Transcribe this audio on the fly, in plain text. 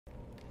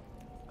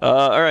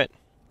Alright.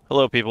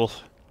 Hello, people.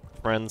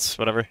 Friends,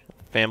 whatever.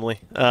 Family.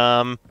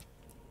 Welcome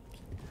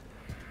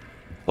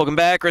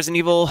back, Resident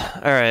Evil.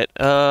 Alright,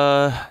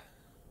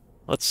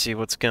 let's see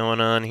what's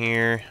going on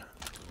here.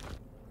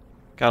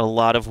 Got a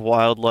lot of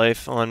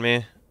wildlife on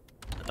me.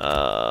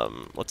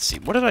 Let's see.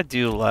 What did I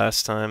do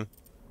last time?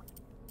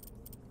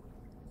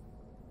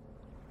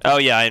 Oh,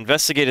 yeah, I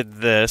investigated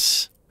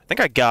this. I think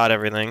I got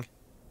everything.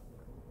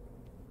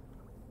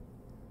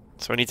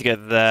 So I need to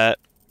get that.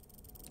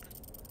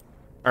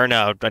 Or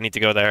no, I need to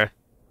go there.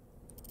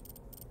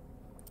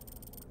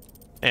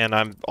 And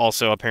I'm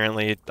also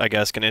apparently, I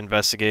guess, gonna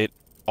investigate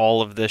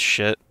all of this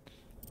shit.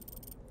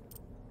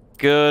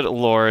 Good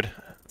lord.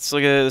 This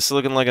is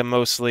looking like a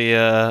mostly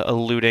a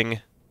looting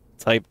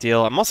type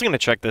deal. I'm also gonna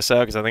check this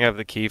out because I think I have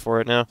the key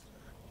for it now.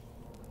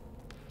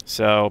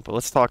 So, but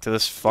let's talk to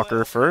this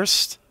fucker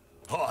first.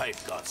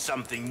 I've got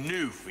something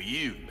new for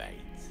you, mate.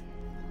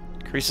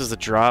 Increases the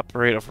drop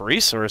rate of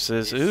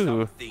resources. There's Ooh.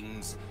 some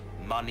things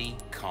money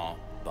can't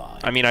buy.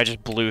 I mean, I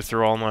just blew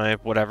through all my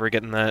whatever,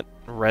 getting that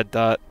red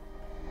dot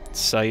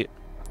sight.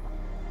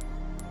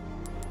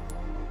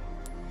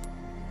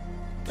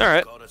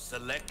 Alright. Got a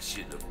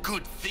selection of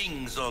good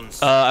things on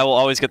I will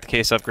always get the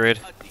case upgrade.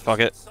 Fuck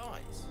it.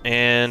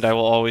 And I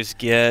will always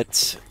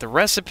get the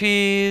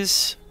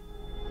recipes.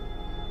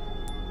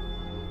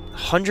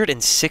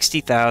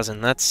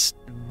 160,000. That's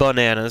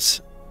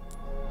bananas.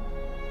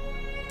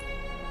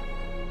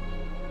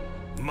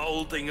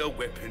 Molding a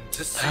weapon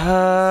to suit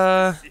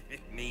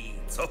specific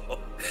needs. Oh,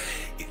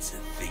 it's a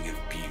thing of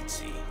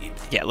beauty.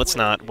 Yeah, let's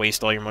not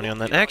waste all your money on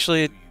that.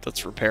 Actually,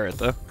 let's repair it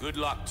though. Good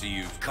luck to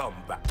you. Come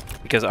back.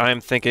 Because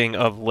I'm thinking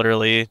of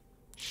literally...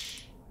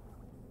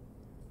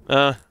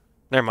 never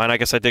mind, I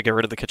guess I did get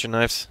rid of the kitchen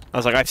knives. I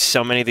was like, I have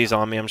so many of these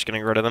on me, I'm just gonna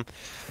get rid of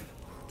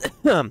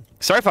them.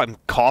 Sorry if I'm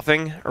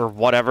coughing or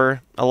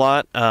whatever a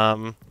lot.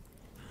 I'm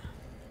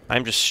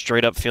just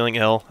straight up feeling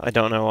ill. I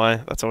don't know why.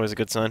 That's always a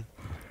good sign.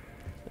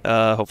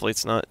 Hopefully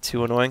it's not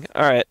too annoying.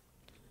 Alright.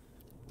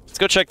 Let's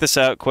go check this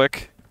out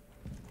quick.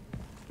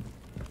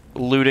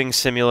 Looting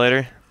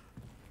simulator.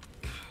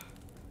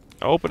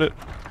 Open it.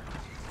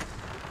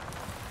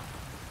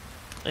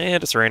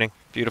 And it's raining.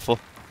 Beautiful.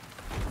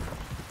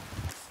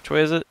 Which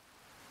way is it?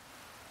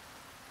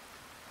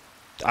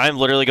 I'm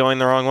literally going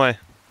the wrong way.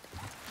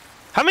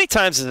 How many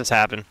times does this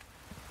happen?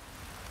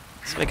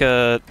 Let's make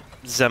a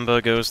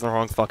Zemba goes the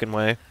wrong fucking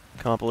way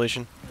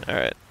compilation.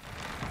 Alright.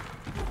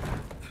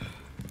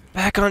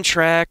 Back on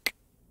track.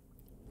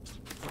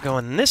 We're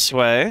going this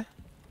way.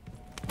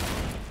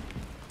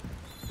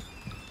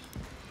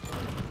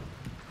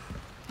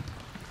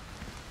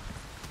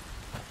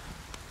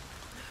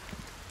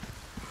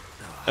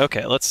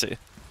 Okay, let's see.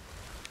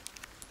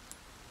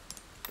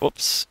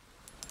 Whoops.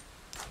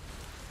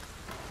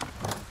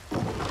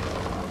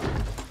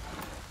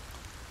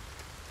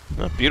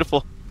 Oh,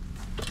 beautiful.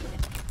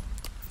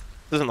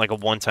 This isn't like a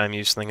one-time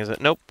use thing, is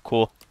it? Nope.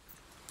 Cool.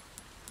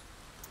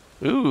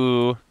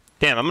 Ooh.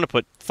 Damn, I'm gonna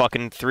put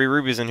fucking 3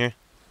 rubies in here.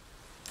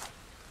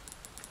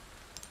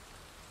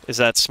 Is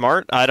that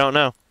smart? I don't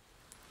know.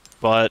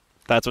 But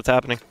that's what's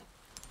happening.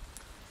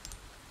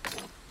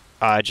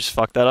 I just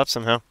fucked that up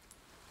somehow.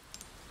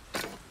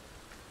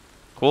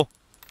 Cool.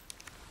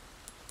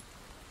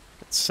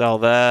 Let's sell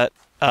that.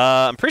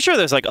 I'm pretty sure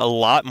there's like a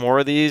lot more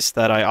of these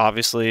that I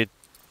obviously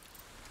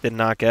did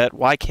not get.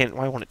 Why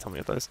won't it tell me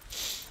what those?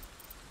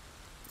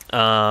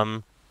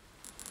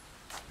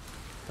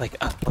 Like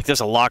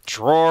there's a locked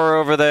drawer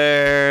over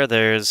there.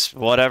 There's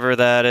whatever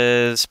that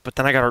is. But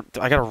then I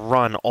gotta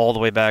run all the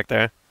way back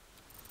there.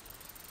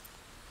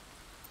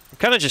 I'm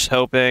kind of just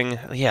hoping.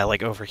 Yeah,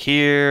 like over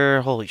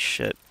here. Holy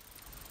shit.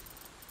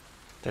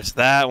 There's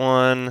that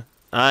one.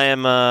 I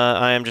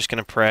am just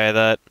gonna pray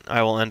that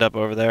I will end up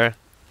over there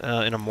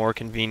in a more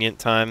convenient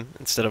time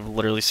instead of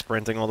literally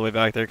sprinting all the way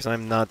back there because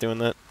I'm not doing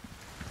that.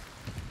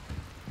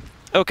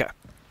 Okay.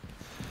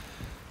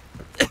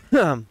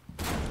 So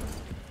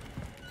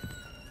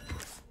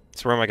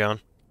where am I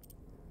going?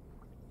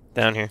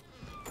 Down here.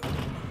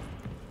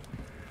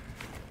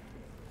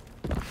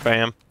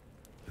 Bam.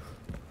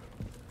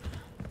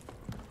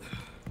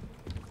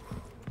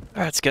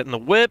 Alright, let's get in the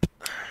whip.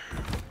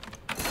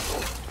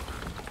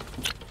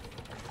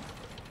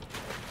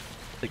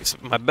 Take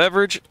some of my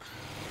beverage.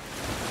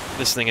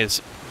 This thing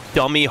is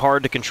dummy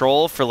hard to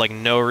control for like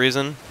no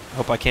reason.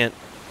 Hope I can't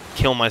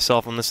kill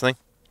myself on this thing.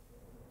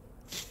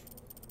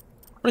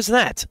 What is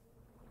that?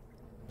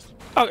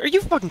 Oh, are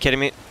you fucking kidding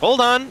me? Hold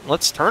on,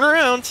 let's turn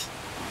around.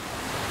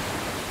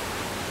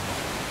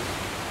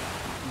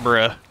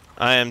 Bruh,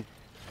 I am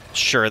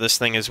sure this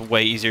thing is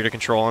way easier to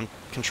control on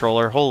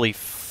controller. Holy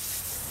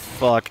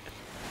fuck.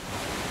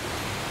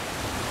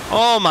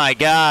 Oh my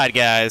god,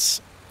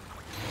 guys.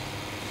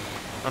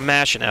 I'm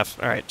mashing F.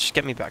 Alright, just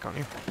get me back on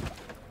here.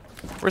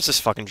 Where's this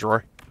fucking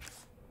drawer?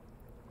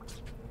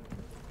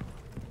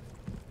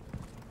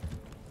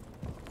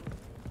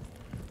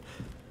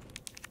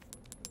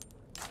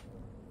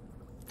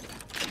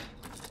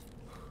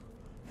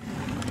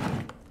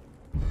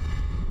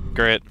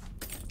 Great.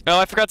 Oh,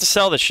 I forgot to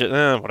sell this shit.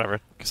 Whatever.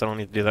 Guess I don't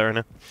need to do that right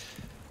now.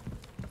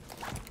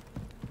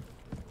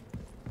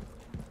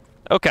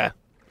 Okay.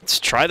 Let's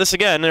try this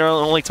again. It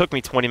only took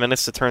me 20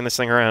 minutes to turn this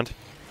thing around.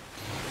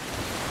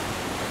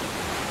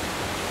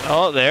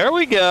 Oh, there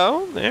we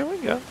go. There we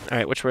go.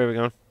 Alright, which way are we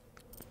going?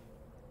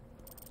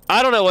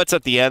 I don't know what's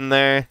at the end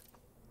there.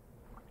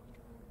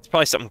 It's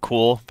probably something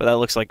cool, but that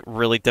looks like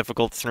really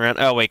difficult to turn around.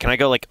 Oh, wait, can I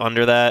go, like,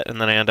 under that,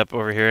 and then I end up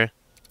over here?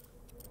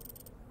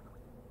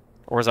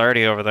 Or was I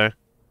already over there?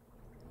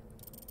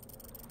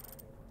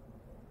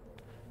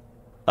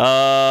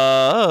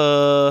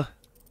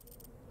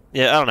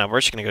 Yeah, I don't know.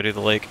 We're just gonna go do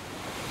the lake.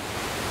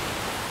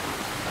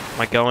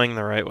 Am I going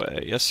the right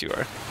way? Yes, you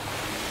are.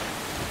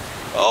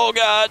 Oh,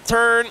 God,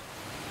 turn!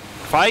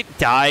 If I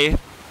die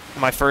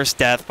my first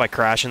death by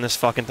crashing this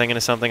fucking thing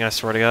into something, I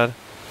swear to God.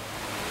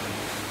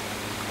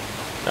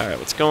 Alright,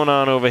 what's going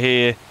on over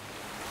here?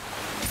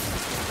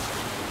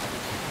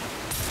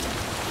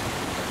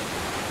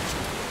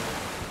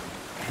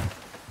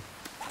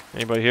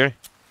 Anybody here?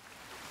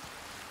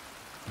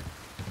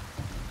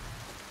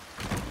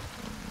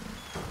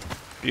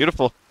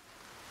 Beautiful.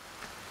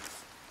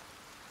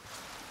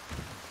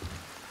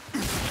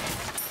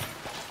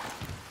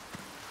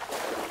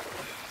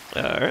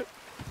 Alright.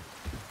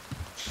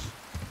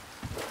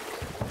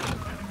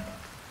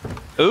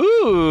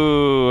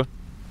 Ooh!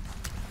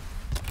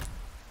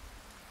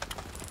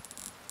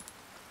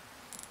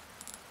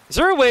 Is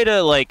there a way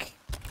to, like,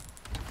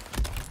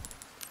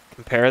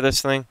 compare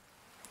this thing?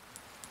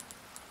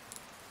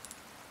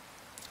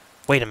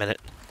 Wait a minute.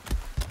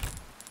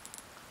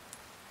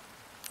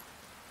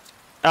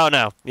 Oh,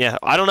 no. Yeah,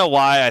 I don't know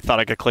why I thought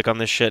I could click on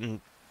this shit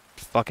and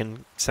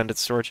fucking send it to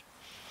storage.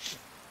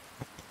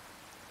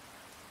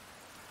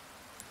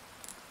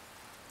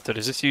 So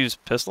does this use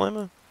pistol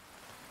ammo?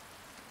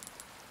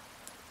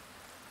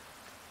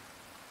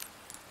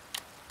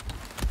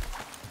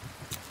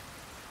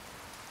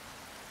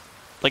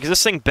 Like, is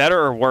this thing better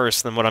or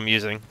worse than what I'm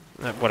using?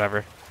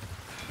 Whatever.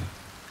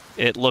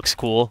 It looks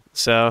cool,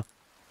 so...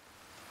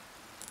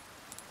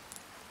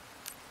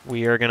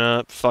 we are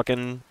gonna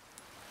fucking...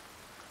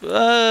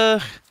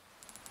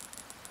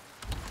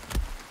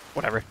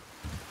 whatever.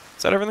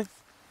 Is that everything?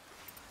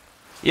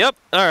 Yep,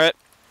 alright.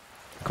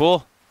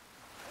 Cool.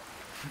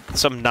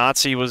 Some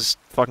Nazi was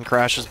fucking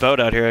crashed his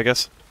boat out here, I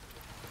guess.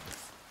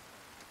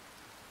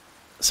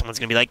 Someone's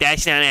gonna be like,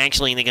 that's not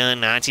actually the gun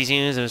Nazis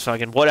use, it was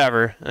fucking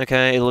whatever.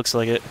 Okay, it looks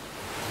like it.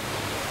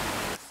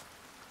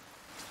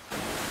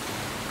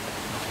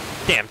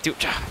 Damn, dude.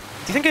 Do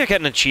you think I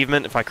get an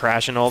achievement if I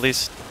crash into all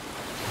these?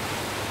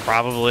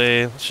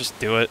 Probably. Let's just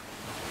do it.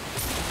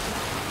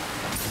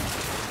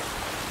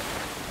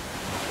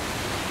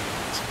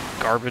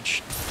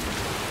 Garbage.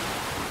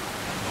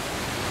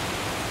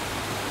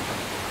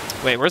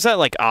 Wait, where's that,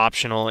 like,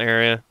 optional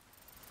area?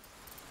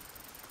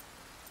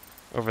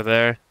 Over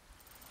there.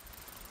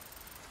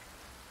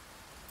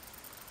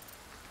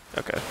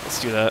 Okay, let's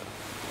do that.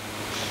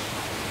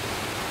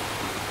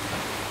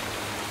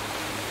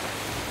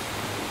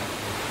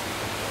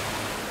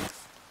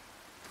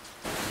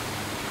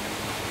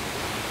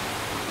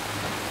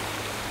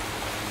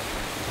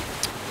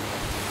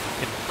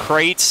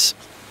 Crates.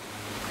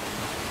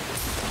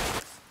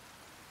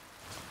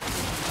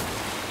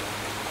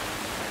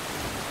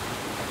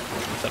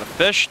 Is that a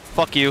fish?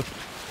 Fuck you.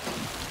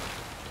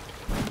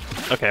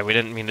 Okay, we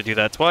didn't mean to do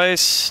that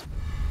twice.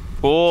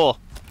 Cool.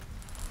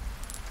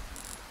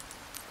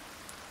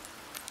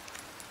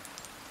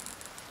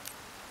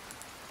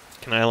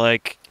 Can I,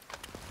 like...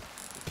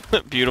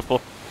 beautiful.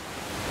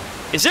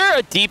 Is there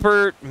a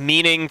deeper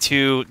meaning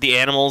to the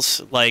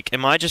animals? Like,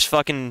 am I just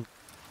fucking...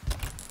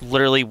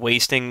 literally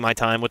wasting my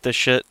time with this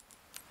shit?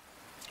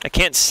 I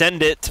can't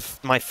send it to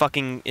my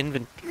fucking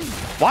inventory.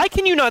 Why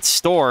can you not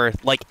store,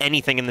 like,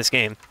 anything in this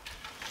game?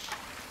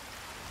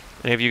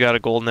 Any of you got a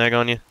golden egg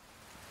on you?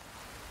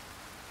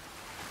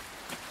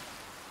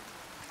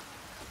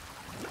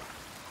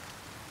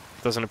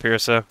 Doesn't appear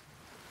so.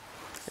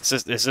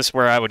 Is this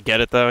where I would get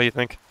it, though, you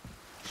think?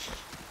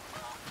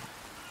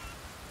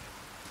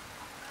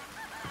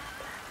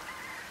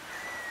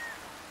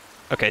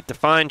 Okay,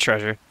 define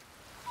treasure.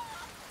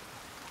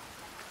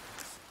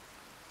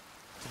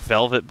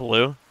 Velvet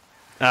blue?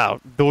 Oh,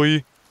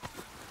 doy.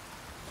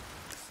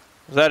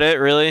 Is that it,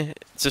 really?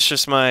 Is this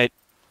just my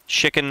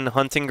chicken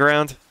hunting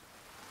ground?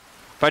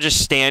 If I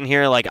just stand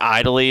here, like,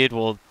 idly,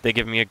 will they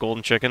give me a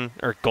golden chicken?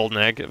 Or golden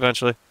egg,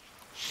 eventually?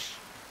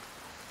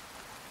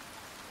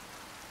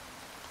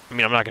 I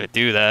mean, I'm not gonna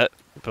do that,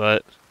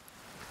 but...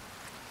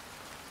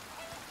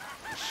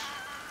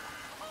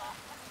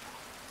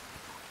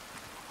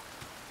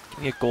 give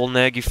me a golden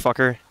egg, you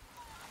fucker.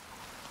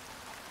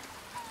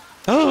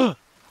 Oh!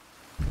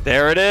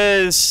 There it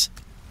is!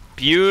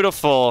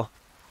 Beautiful!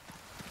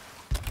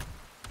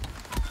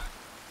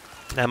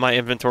 Now my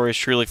inventory is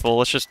truly full.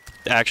 Let's just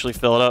actually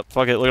fill it up.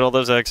 Fuck it, look at all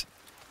those eggs.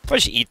 If I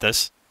just eat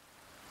this.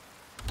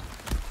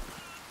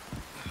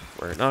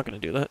 We're not gonna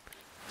do that.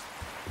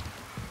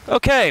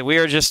 Okay, we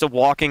are just a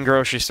walking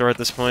grocery store at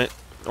this point.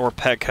 Or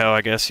Petco,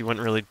 I guess. You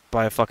wouldn't really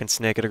buy a fucking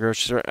snake at a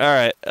grocery store.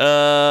 Alright,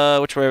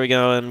 which way are we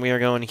going? We are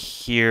going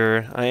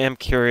here. I am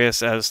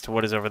curious as to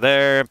what is over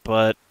there,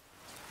 but...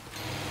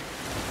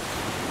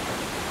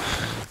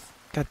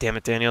 God damn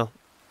it, Daniel.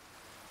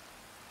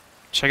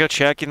 Should I go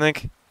check, you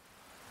think?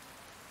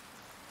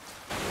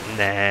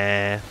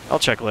 Nah. I'll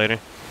check later.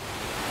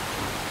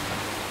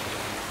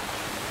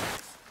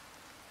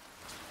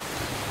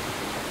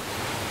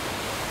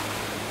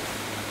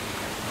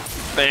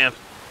 Bam.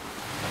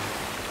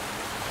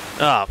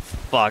 Oh,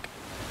 fuck.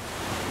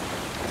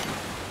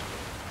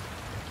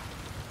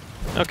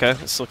 Okay,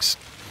 this looks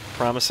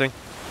promising.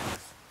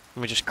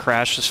 Let me just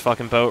crash this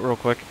fucking boat real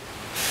quick.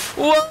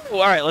 Whoa!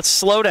 Alright, let's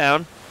slow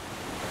down.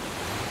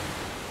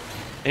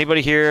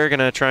 Anybody here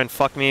gonna try and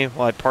fuck me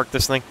while I park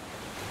this thing?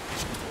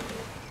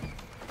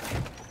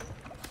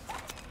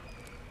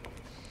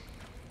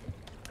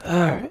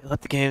 Alright,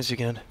 let the games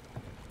begin.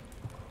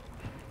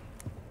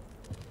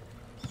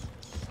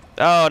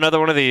 Oh, another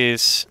one of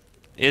these.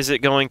 Is it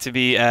going to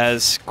be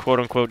as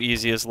quote-unquote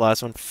easy as the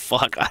last one?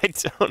 Fuck, I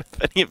don't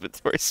have any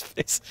inventory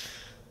space.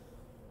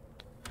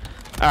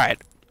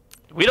 Alright.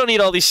 We don't need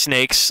all these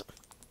snakes.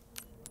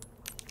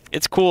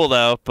 It's cool,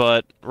 though,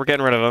 but we're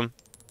getting rid of them.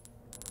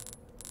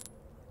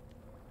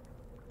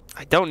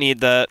 I don't need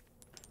that.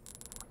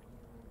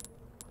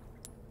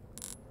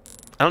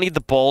 I don't need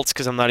the bolts,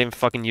 because I'm not even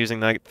fucking using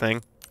that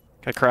thing.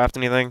 Can I craft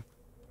anything?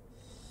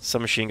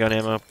 Some machine gun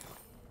ammo.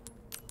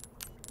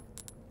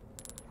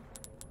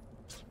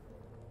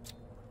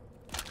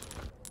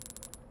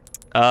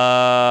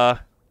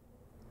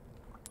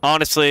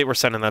 Honestly, we're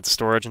sending that to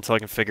storage until I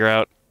can figure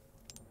out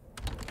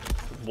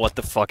what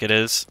the fuck it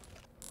is.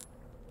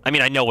 I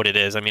mean, I know what it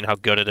is. I mean, how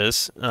good it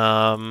is.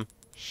 Alright,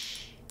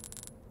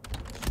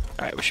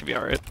 we should be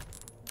alright.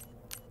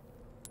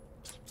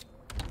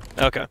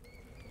 Okay.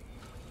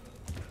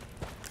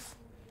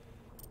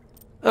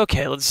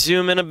 Okay, let's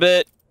zoom in a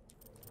bit.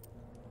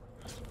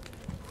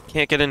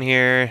 Can't get in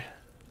here.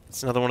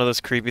 It's another one of those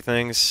creepy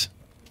things.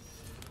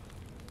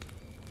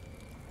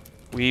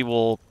 We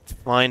will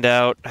find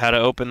out how to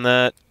open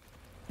that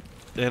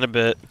in a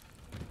bit.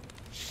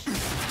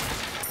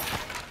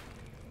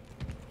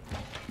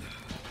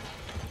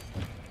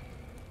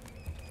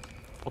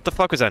 What the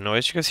fuck was that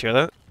noise? Did you guys hear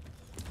that?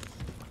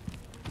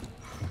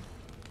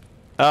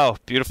 Oh,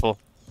 beautiful.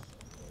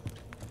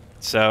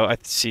 So, I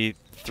see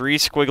 3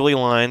 squiggly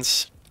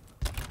lines.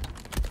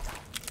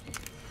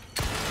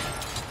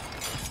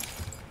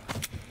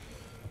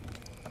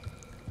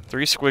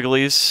 Three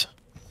squigglies.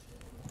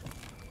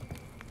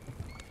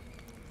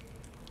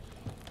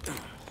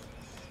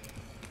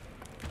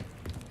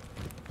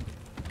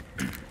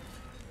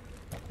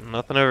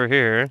 Nothing over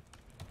here.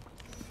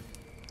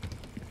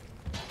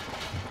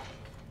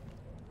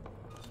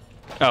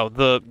 Oh,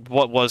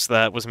 what was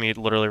that? Was me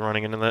literally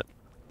running into that.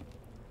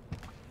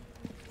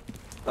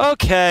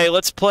 Okay,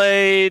 let's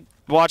play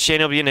Watch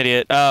Daniel Be an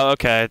Idiot. Oh,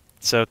 okay.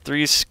 So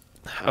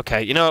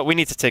okay, you know what? We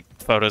need to take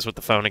photos with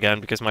the phone again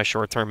because my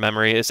short-term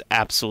memory is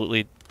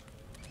absolutely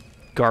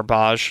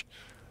garbage.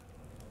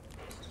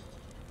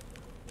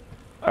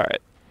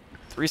 Alright.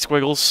 3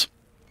 squiggles.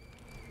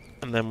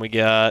 And then we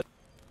got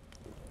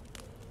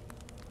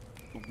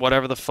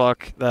whatever the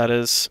fuck that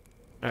is.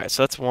 Alright,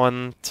 so that's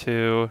 1,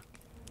 2...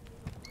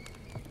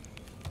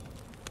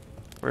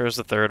 Where's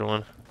the third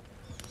one?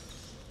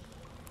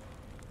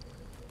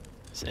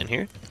 Is it in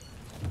here?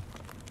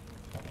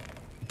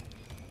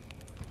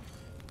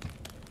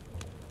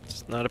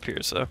 Does not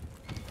appear so.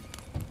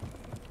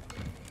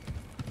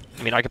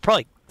 I mean, I could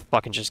probably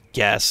fucking just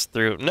guess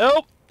through.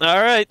 Nope!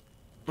 Alright.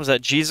 Was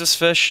that Jesus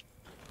fish?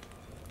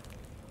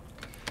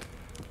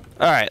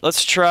 Alright,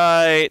 let's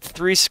try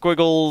 3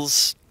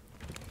 squiggles.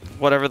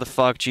 Whatever the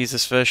fuck,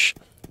 Jesus fish.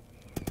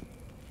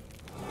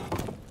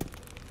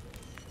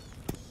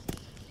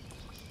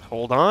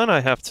 Hold on,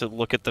 I have to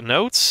look at the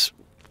notes.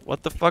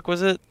 What the fuck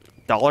was it?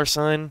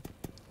 $?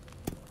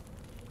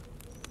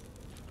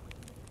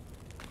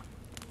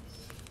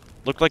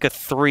 Looked like a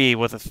 3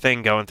 with a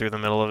thing going through the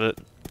middle of it.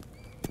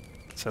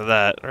 So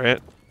that,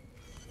 right?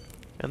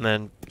 And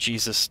then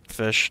Jesus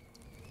fish.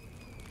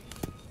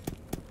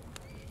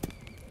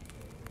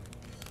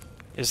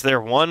 Is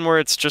there one where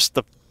it's just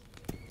the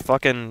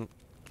fucking...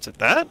 Is it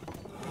that?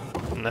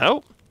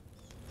 No.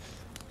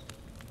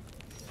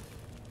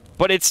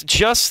 But it's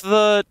just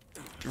the...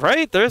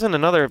 Right? There isn't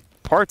another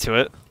part to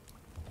it.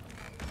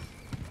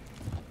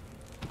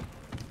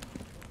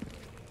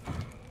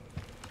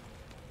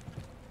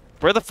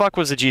 Where the fuck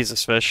was the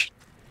Jesus fish?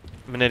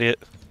 I'm an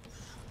idiot.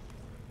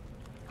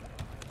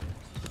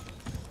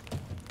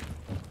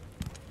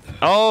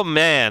 Oh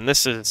man,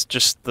 this is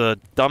just the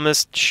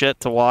dumbest shit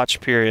to watch,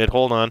 period.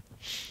 Hold on.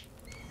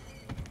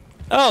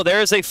 Oh,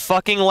 there's a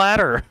fucking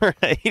ladder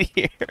right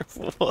here.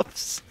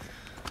 Whoops.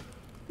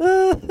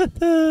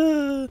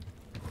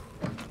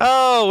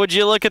 Oh, would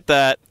you look at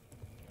that?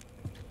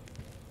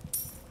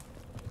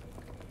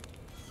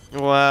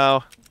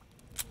 Wow.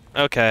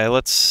 Okay,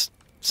 let's...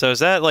 So is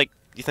that, like,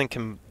 you think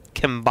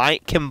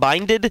combined?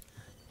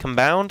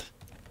 Compound?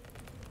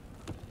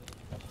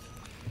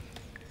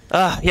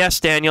 Ah, yes,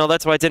 Daniel,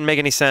 that's why it didn't make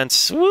any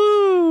sense.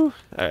 Woo!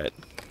 Alright.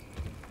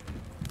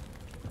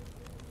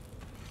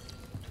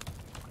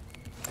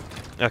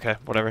 Okay,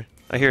 whatever.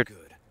 I hear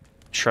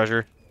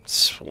treasure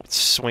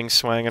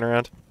swanging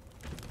around.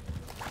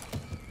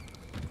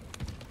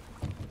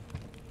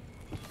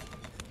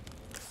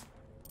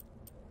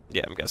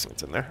 Yeah, I'm guessing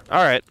it's in there.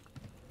 Alright.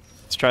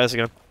 Let's try this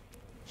again.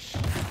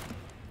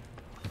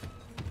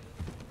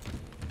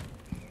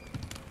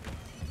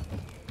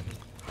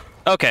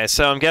 Okay,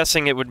 so I'm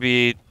guessing it would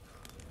be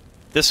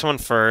this one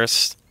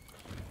first.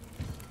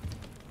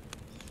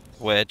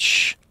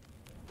 Which...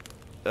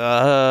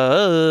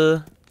 Fuck.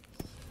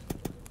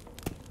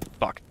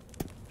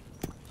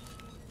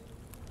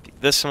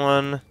 This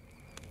one.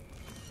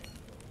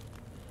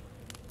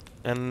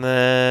 And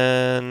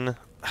then...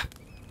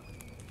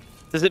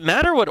 Does it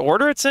matter what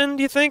order it's in,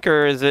 do you think?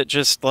 Or is it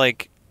just,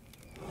 like,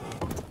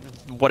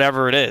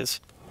 whatever it is?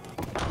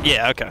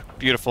 Yeah, okay.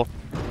 Beautiful.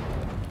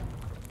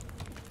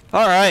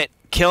 Alright.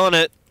 Killing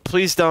it.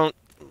 Please don't...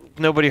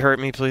 Nobody hurt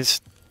me, please.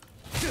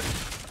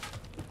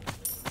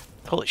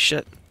 Holy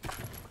shit.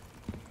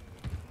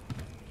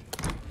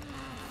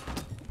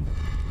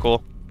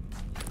 Cool.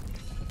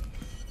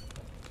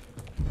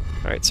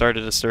 Alright, sorry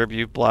to disturb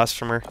you,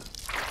 blasphemer.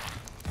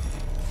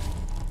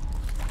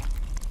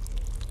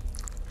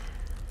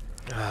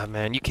 Ah,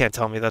 man, you can't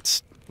tell me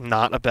that's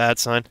not a bad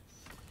sign.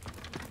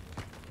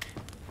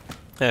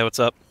 Hey, what's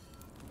up?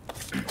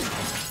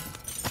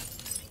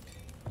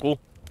 Cool.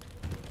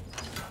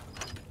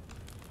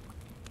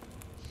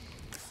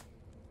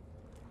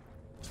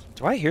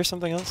 Do I hear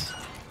something else?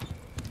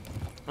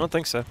 I don't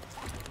think so.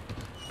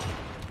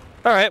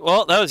 Alright,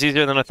 well, that was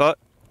easier than I thought.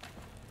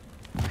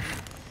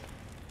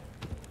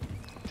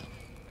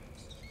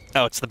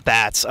 Oh, it's the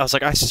bats. I was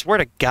like, I swear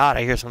to God,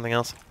 I hear something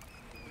else.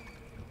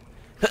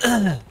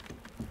 Alright,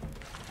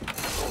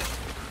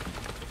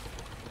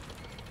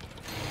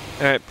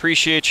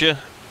 appreciate you.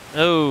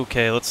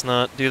 Okay, let's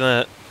not do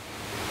that.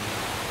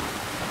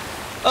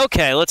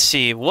 Okay, let's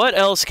see. What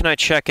else can I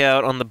check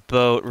out on the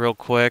boat real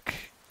quick?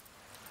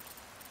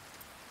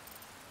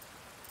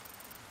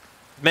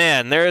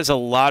 Man, there is a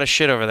lot of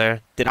shit over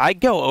there. Did I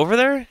go over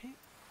there?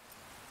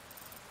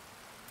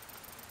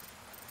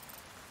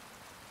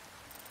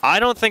 I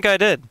don't think I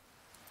did.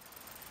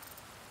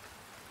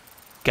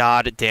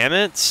 God damn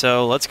it.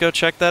 So let's go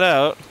check that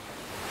out.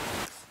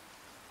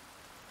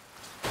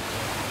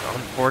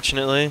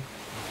 Unfortunately.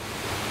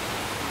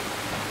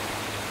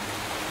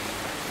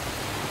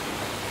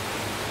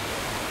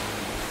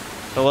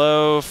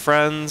 Hello,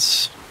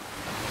 friends.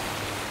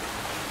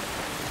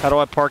 How do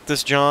I park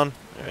this, John?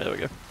 Alright, there we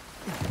go.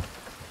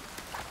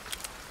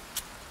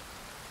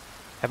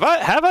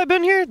 Have I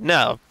been here?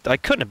 No, I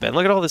couldn't have been.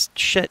 Look at all this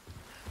shit.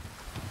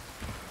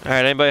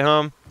 Alright, anybody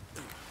home?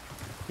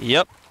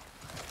 Yep.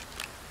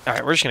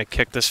 Alright, we're just gonna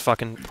kick this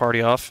fucking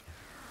party off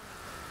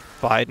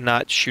by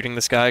not shooting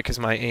this guy because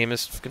my aim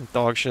is fucking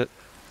dog shit.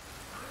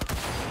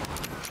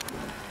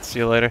 See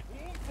you later.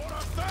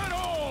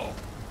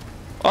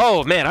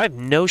 Oh man, I have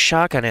no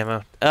shotgun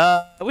ammo.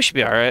 We should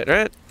be alright,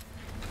 right?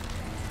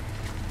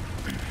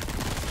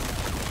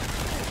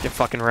 Get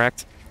fucking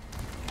wrecked.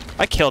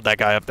 I killed that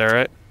guy up there,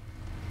 right?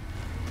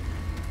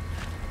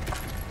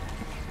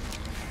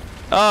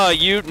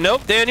 You...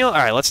 Nope, Daniel.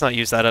 Alright, let's not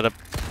use that at a...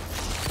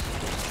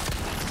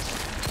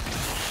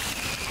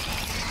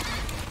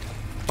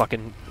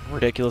 fucking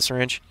ridiculous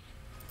range.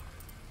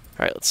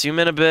 Alright, let's zoom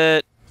in a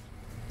bit.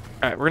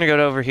 Alright, we're gonna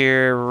go over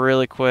here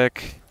really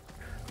quick.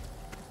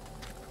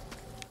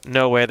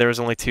 No way, there was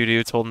only 2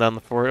 dudes holding down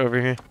the fort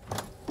over here.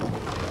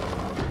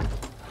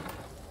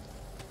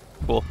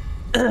 Cool.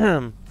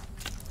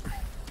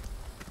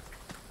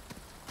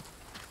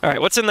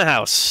 Alright, what's in the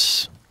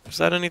house? Is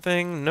that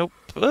anything? Nope.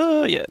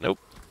 Yeah, nope.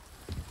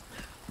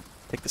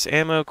 Take this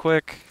ammo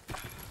quick.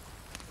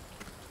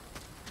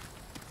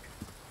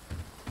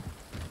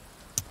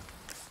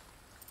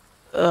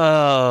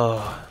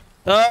 Oh.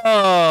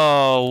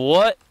 Oh,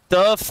 what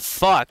the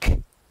fuck?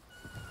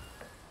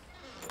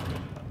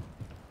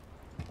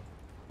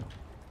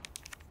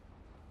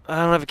 I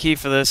don't have a key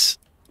for this.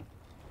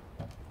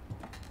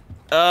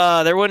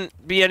 There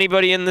wouldn't be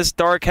anybody in this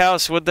dark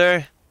house, would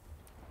there?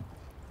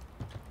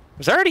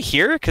 Was I already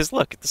here? Because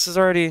look, this is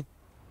already...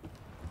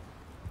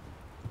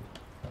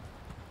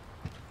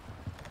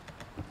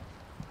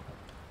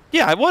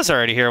 Yeah, I was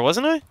already here,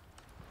 wasn't I?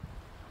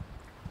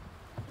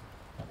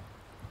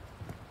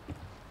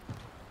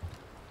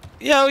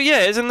 Yeah, oh yeah,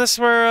 isn't this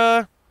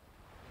where,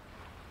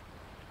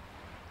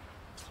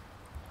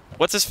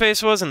 what's his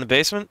face was in the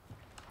basement?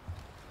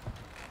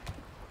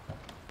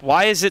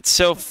 Why is it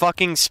so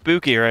fucking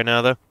spooky right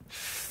now, though?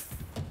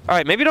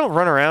 Alright, maybe don't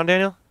run around,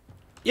 Daniel.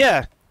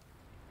 Yeah.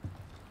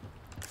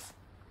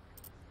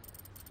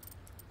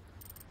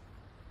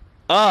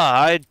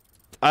 I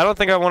don't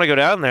think I want to go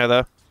down there,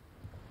 though.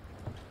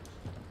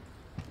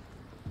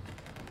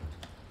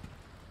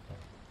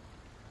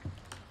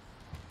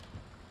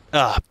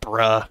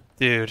 Bruh.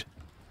 Dude.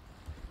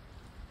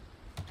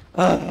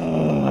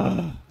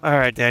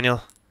 Alright,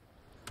 Daniel.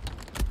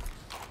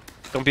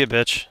 Don't be a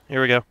bitch.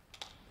 Here we go.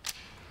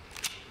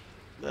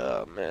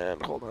 Oh, man.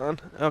 Hold on.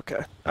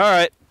 Okay.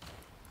 Alright.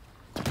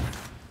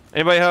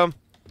 Anybody home?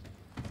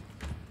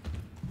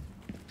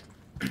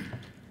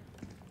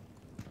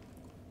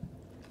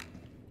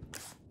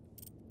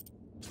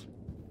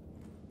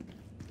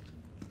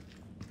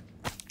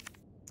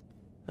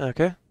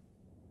 Okay.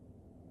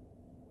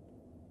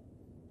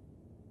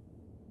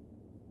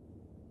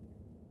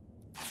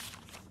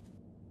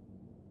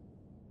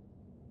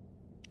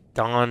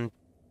 Don...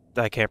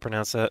 I can't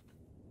pronounce that.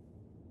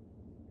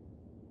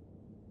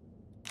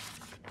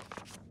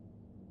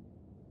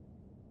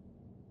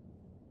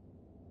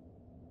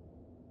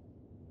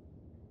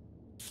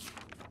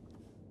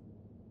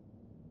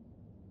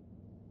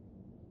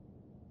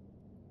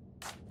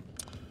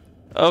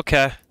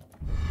 Okay.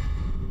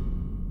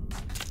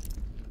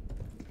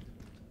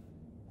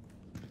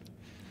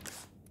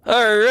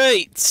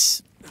 Alright.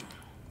 Is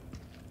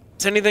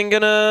anything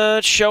gonna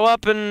show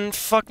up and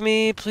fuck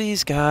me?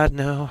 Please, God,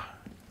 no.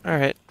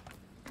 Alright.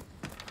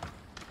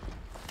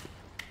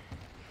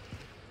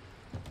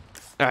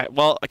 Alright,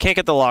 well, I can't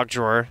get the lock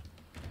drawer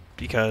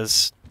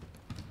because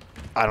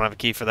I don't have a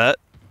key for that.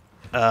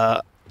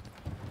 And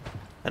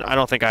I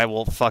don't think I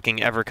will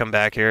fucking ever come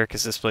back here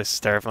because this place is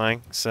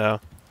terrifying, so...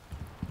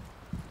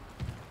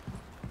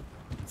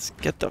 Let's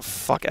get the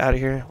fuck out of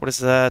here. What is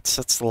that?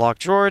 That's the lock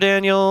drawer,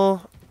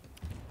 Daniel.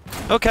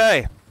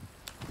 Okay.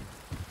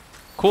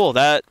 Cool,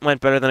 that went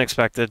better than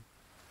expected.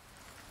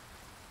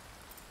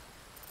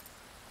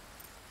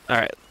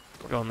 Alright,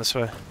 we're going this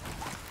way.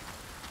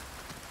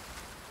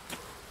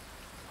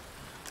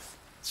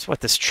 So what,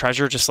 this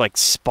treasure just, like,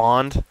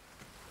 spawned? Do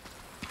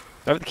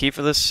I have the key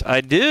for this? I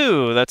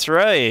do! That's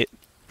right!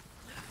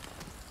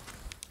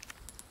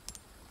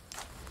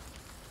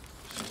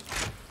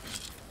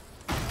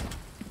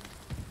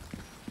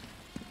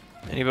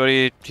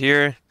 Anybody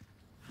here?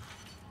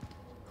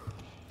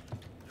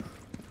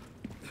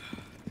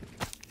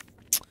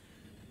 Can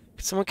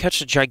someone catch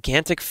a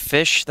gigantic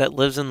fish that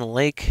lives in the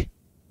lake?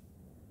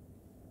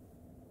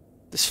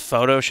 This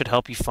photo should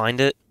help you find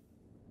it.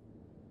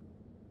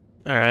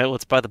 Alright,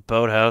 let's buy the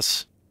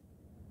boathouse.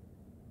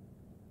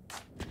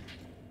 I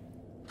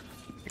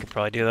could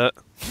probably do that.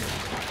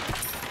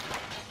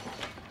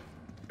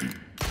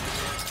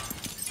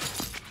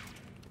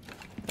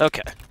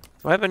 Okay.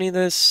 Do I have any of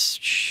this?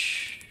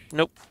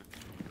 Nope.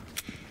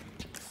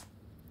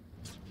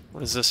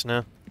 What is this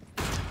now?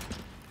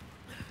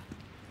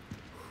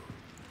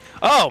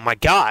 Oh my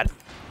god!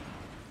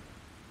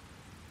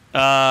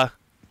 Ah,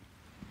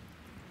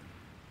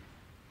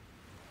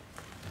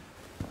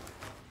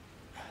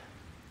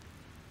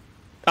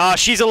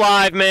 she's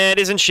alive, man,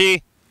 isn't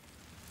she?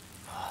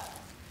 What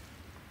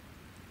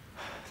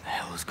the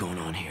hell is going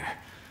on here?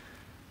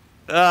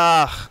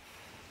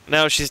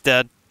 No, she's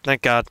dead.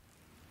 Thank God.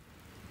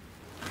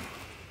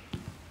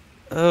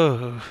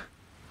 Oh.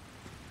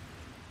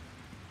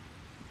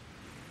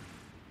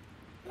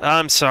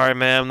 I'm sorry,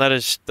 ma'am. That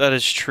is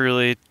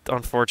truly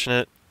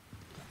unfortunate.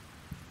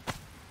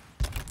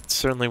 It's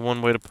certainly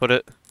one way to put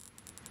it.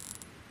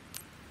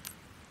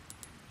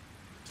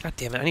 God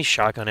damn it, I need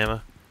shotgun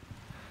ammo.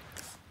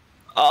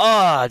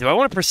 Do I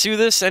want to pursue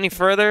this any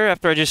further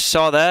after I just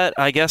saw that?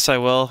 I guess I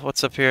will.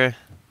 What's up here?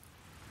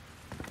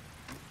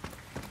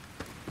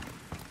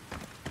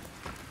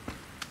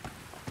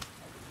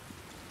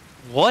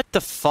 What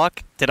the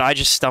fuck did I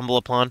just stumble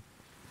upon?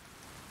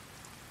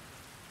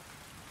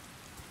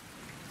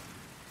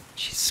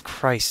 Jesus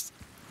Christ.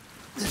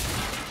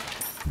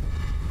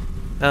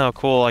 Oh,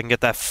 cool. I can get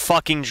that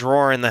fucking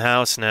drawer in the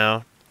house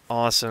now.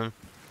 Awesome.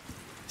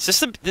 Is this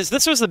the...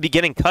 This was the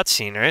beginning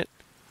cutscene, right?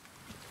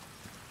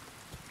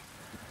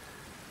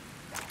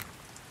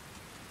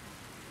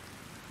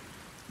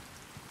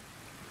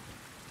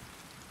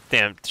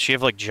 Damn, does she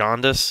have, like,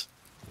 jaundice?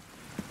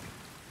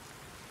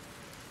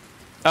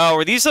 Oh,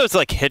 were these those,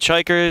 like,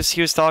 hitchhikers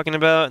he was talking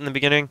about in the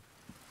beginning?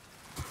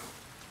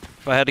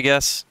 If I had to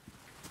guess.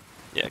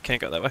 Yeah,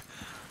 can't go that way.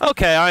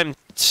 Okay, I'm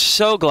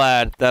so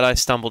glad that I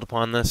stumbled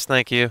upon this.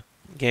 Thank you,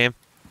 game.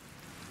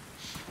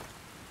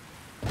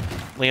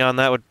 Leon,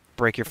 that would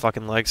break your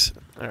fucking legs.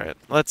 Alright,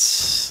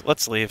 let's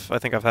leave. I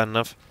think I've had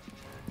enough.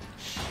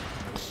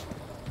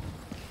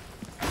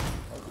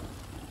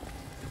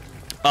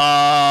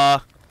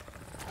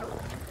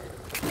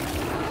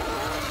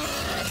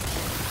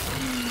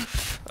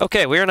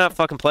 Okay, we are not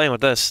fucking playing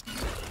with this.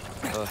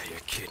 Oh, you're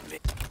kidding me.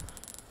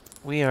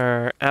 We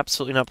are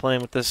absolutely not playing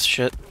with this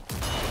shit.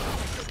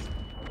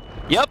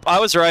 Yep, I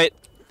was right.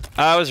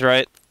 I was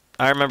right.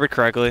 I remembered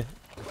correctly.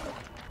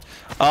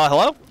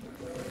 Hello?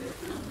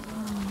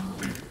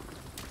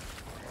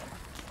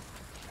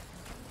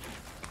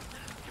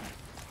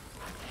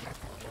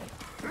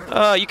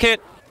 You can't...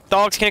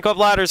 Dogs can't go up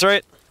ladders,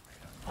 right?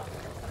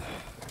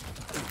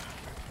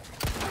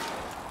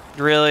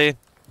 Really?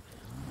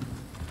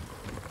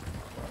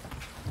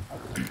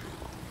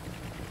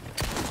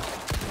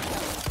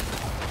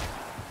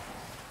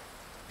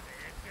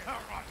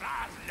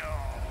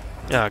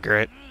 Oh,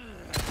 great.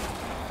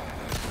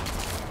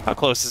 How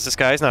close is this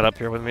guy? He's not up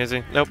here with me, is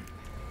he? Nope.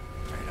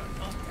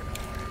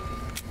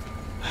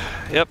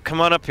 Yep,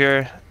 come on up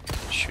here.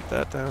 Shoot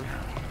that down.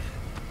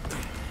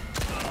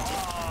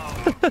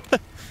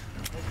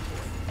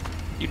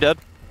 You dead?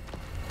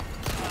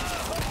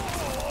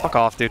 Fuck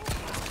off, dude.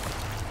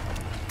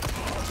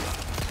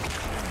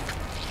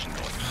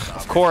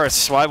 Of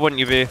course, why wouldn't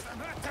you be?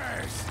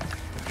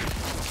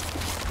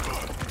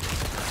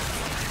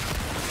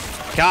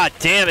 God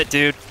damn it,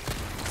 dude.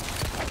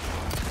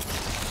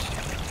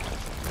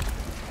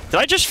 Did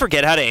I just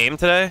forget how to aim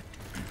today?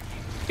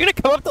 You gonna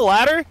come up the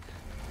ladder?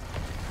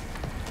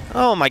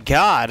 Oh my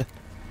god.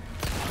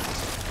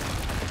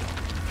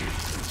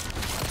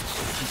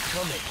 He's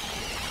coming.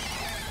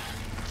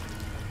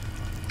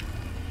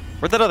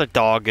 Where'd that other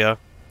dog go?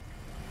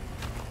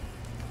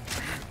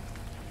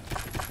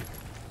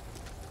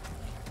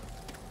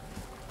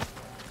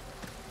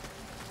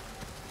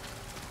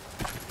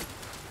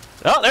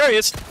 Oh, there he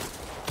is.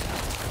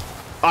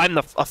 I'm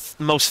the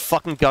most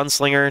fucking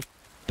gunslinger,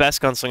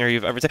 best gunslinger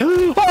you've ever seen.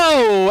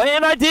 Oh,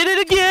 and I did it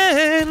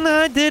again.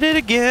 I did it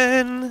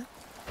again.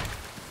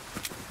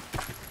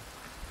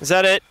 Is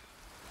that it?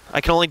 I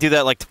can only do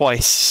that like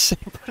twice.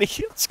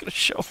 Anybody else gonna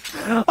show?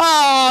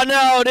 Oh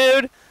no,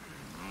 dude.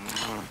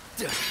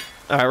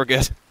 All right, we're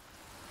good.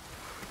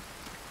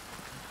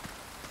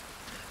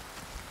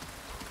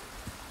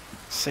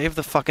 Save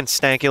the fucking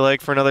stanky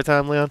leg for another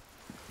time, Leon.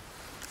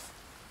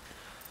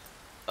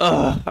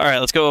 Ugh. All right,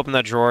 let's go open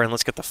that drawer and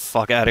let's get the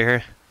fuck out of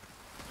here.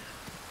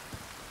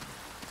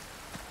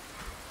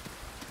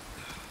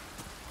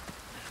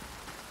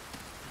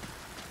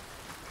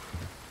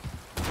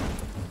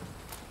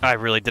 I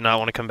really did not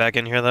want to come back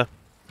in here, though.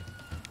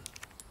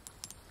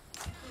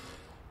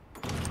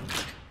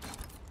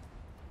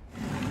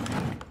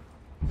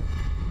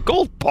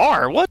 Gold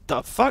bar? What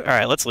the fuck?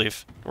 Alright, let's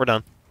leave. We're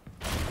done.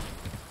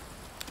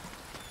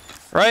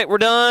 Right, we're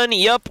done.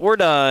 Yup, we're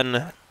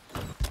done.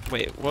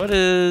 Wait, what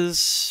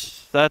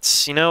is...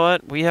 That's... You know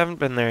what? We haven't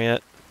been there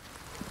yet.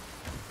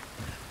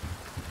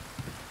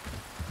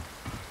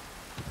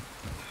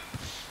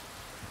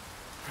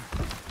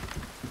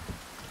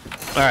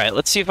 Alright,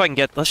 let's see if I can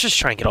get... Let's just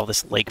try and get all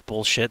this lake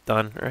bullshit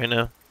done right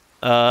now.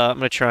 I'm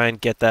gonna try and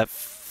get that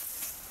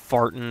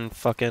fartin'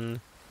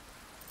 fucking...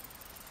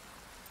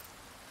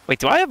 Wait,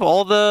 do I have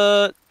all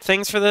the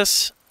things for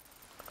this?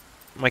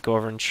 Might go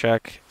over and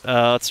check.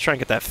 Let's try and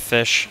get that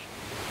fish.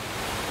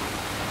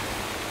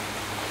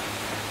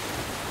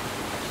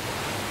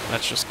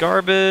 That's just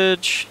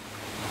garbage.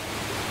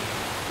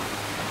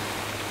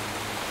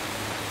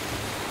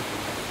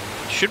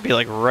 Should be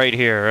like right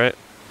here, right?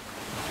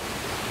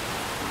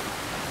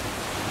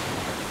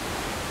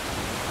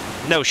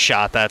 No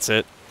shot, that's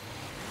it.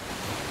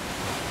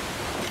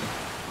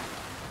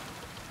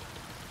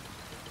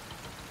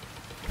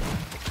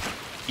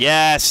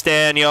 Yes,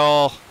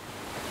 Daniel.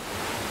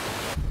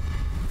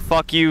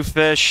 Fuck you,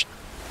 fish.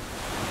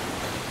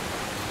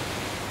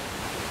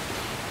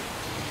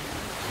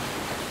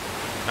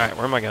 Alright,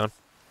 where am I going?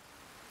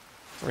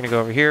 We're gonna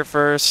go over here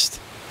first.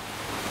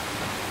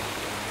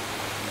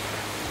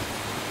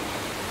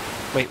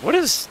 Wait, what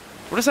is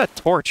that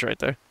torch right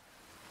there?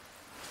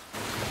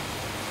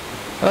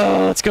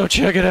 Oh, let's go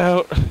check it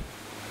out.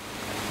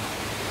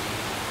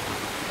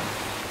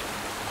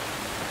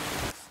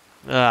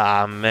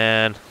 Ah,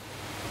 man.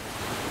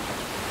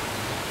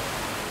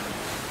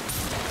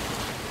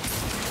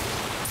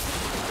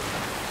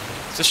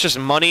 Is this just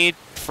money?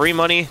 Free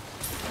money?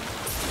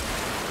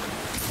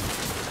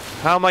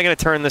 How am I going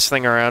to turn this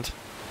thing around?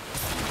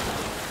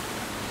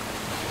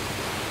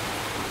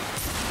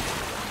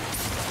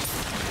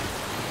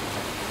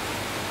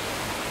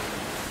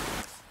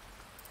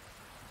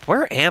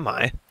 Where am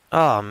I?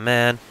 Oh,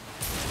 man.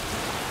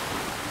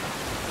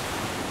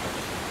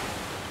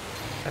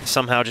 I've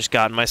somehow just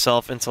gotten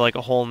myself into like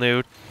a whole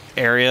new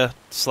area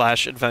 /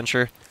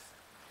 adventure.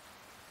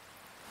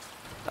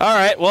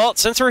 Alright, well,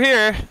 since we're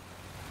here...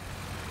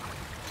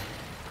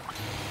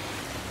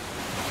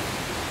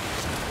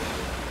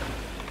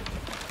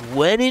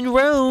 When in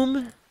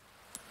Rome.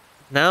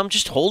 Now I'm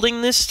just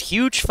holding this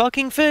huge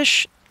fucking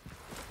fish.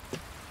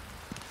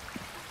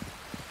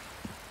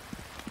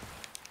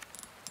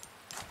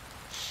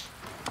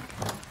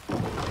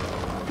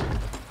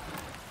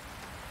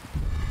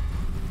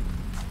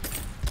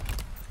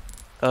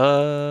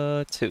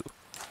 Two.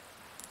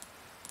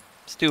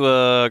 Let's do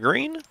a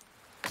green.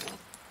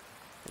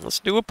 Let's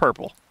do a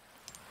purple.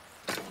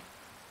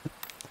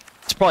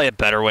 It's probably a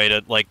better way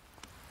to, like,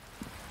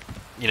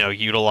 you know,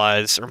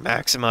 utilize or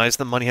maximize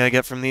the money I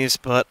get from these,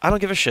 but I don't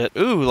give a shit.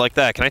 Ooh, like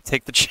that. Can I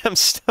take the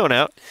gemstone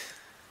out?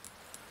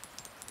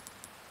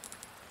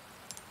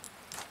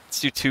 Let's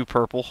do 2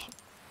 purple.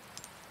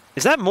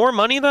 Is that more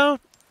money, though?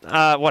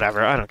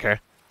 Whatever. I don't care.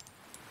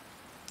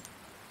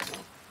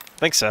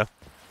 Think so.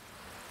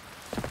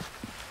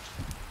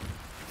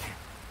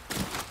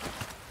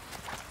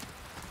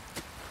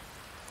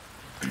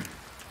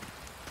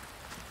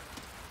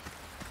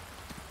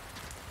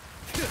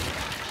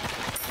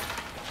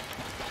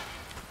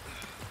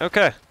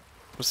 Okay.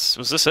 Was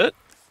this it?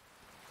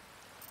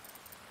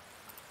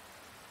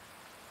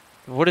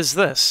 What is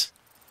this?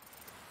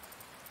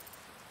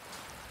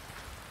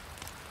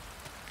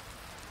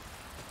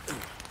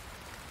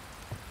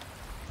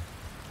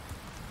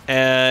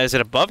 Is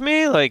it above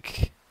me?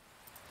 Like...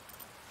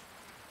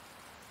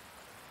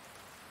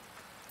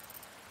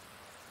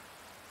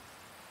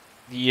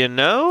 You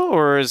know?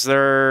 Or is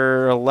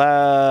there a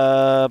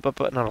not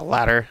a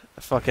ladder.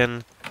 A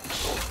fucking...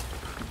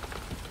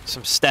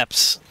 some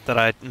steps that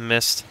I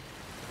missed.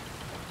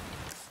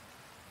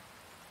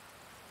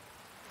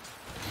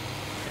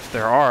 If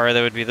there are,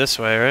 they would be this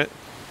way, right?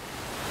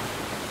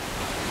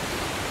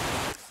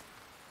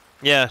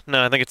 Yeah,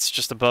 no, I think it's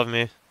just above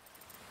me.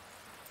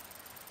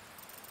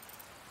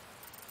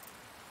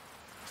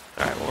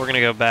 Alright, well, we're gonna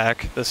go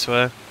back this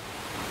way.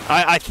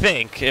 I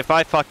think. If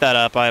I fuck that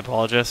up, I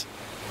apologize.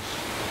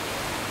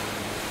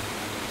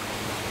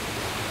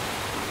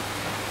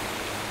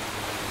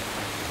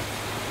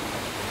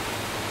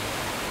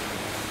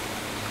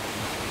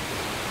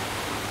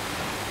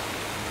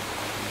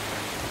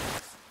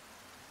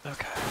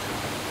 Okay.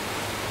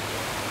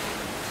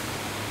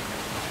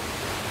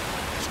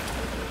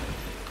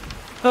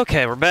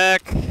 Okay, we're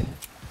back.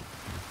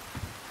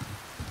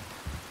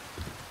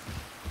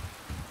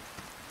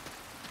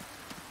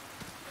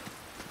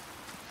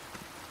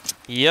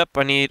 Yep,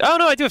 I need... Oh,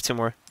 no, I do have 2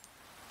 more.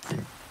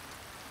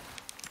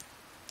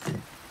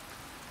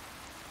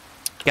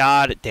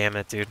 God damn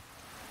it, dude.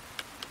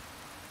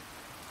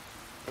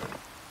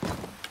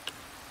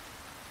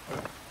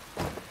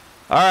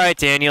 Alright,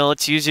 Daniel,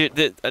 let's use it.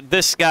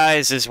 This,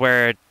 guys, is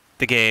where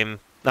the game...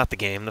 Not the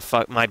game,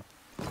 my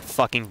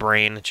fucking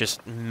brain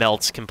just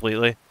melts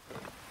completely.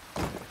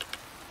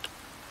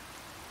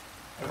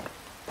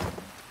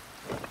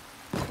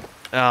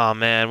 Oh,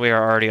 man, we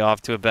are already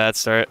off to a bad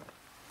start.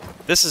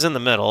 This is in the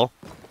middle,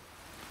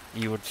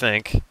 you would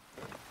think.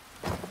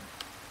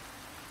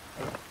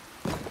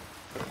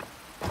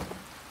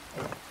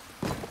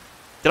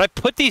 Did I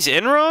put these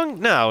in wrong?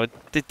 No, it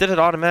did it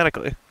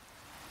automatically.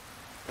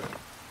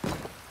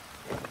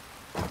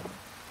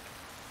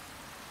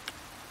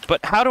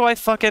 But how do I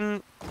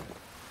fucking...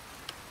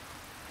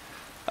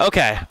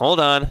 Okay, hold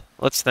on.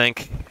 Let's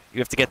think. You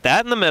have to get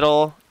that in the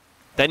middle.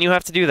 Then you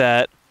have to do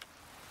that.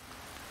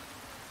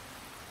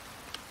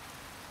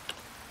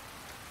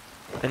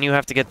 Then you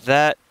have to get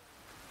that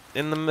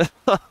in the middle.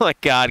 Oh my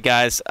god,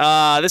 guys.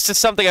 This is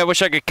something I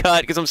wish I could cut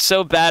because I'm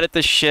so bad at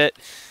this shit.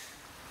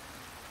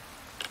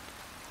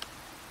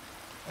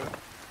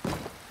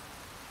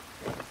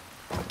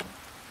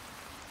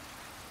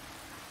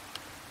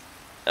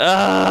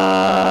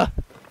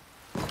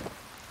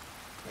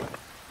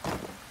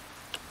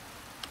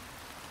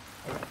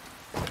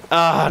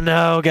 Oh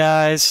no,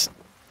 guys.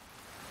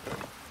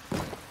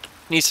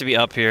 Needs to be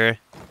up here.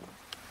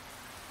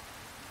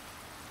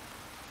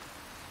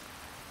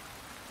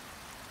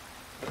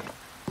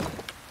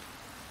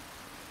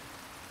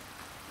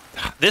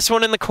 This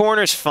one in the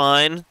corner's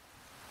fine.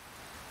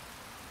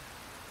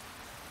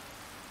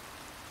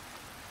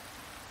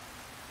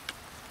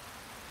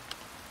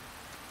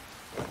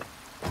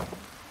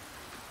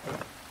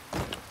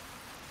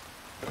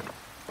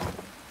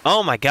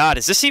 Oh my god,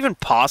 is this even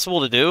possible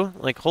to do?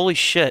 Like, holy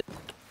shit.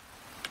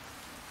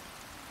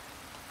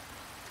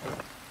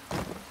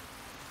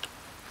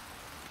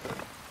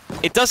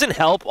 It doesn't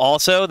help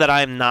also that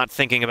I'm not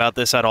thinking about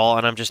this at all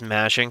and I'm just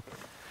mashing.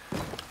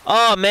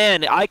 Oh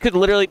man, I could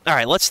literally...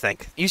 Alright, let's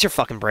think. Use your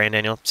fucking brain,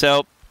 Daniel.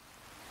 So,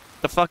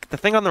 the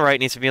thing on the right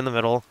needs to be in the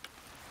middle.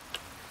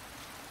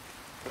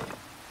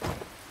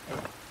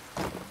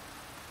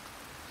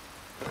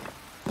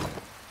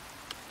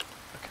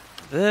 Okay,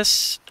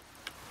 this...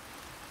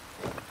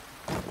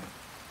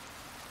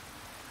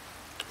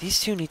 These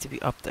two need to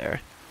be up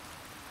there.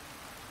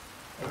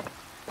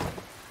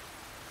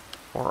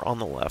 Or on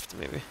the left,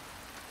 maybe.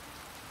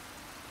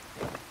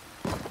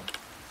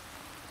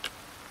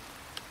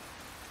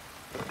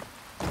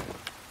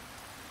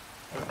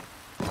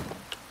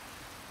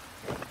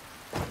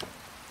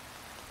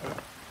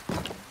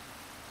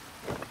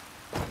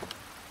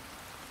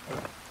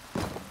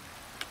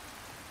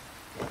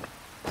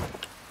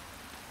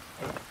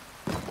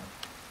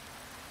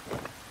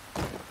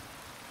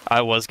 I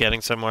was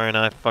getting somewhere and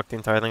I fucked the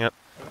entire thing up.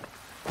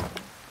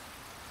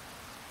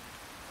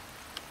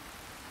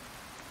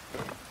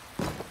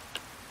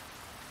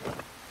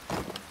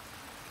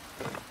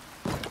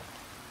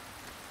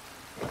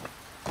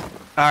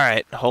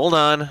 Alright, hold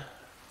on.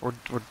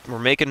 We're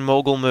making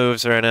mogul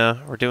moves right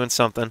now. We're doing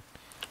something.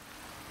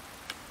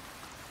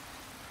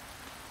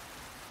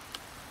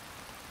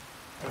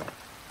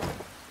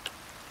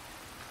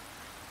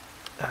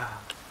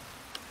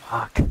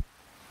 Fuck.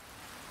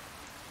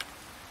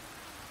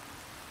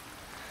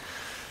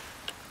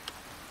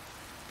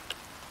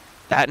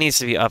 That needs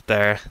to be up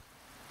there.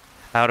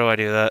 How do I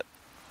do that?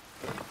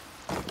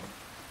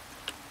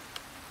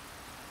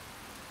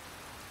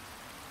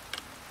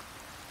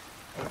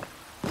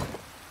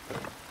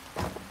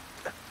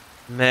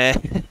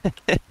 Man.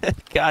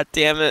 God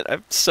damn it.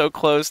 I'm so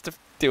close to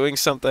doing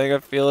something. I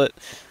feel it.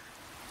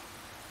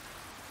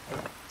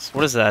 So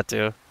what does that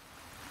do?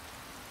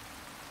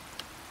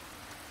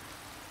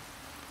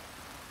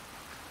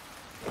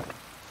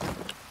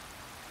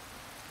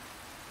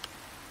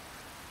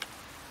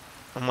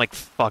 I'm like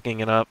fucking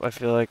it up. I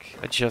feel like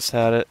I just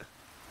had it.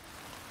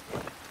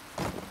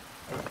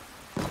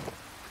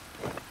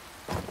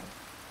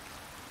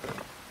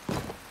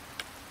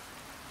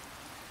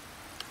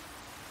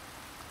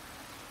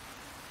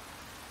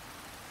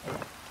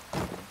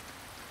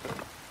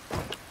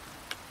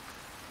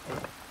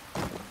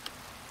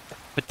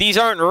 But these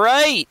aren't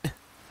right!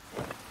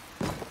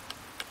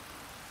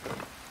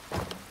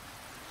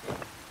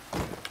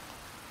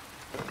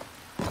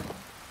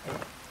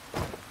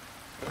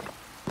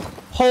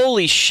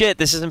 Holy shit,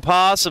 this is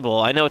impossible.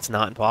 I know it's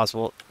not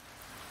impossible.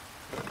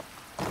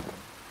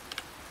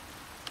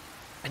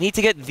 I need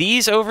to get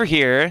these over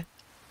here.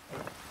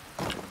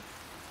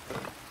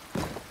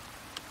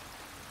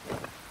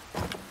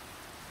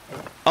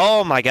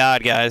 Oh my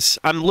god, guys.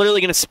 I'm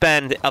literally gonna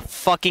spend a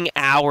fucking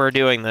hour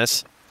doing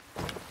this.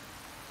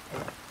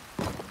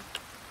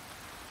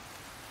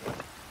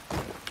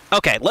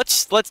 Okay,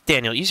 let's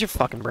Daniel, use your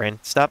fucking brain.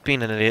 Stop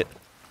being an idiot.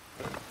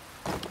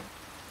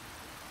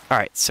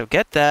 Alright, so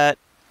get that.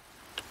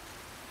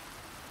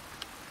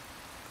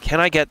 Can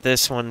I get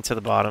this one to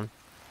the bottom?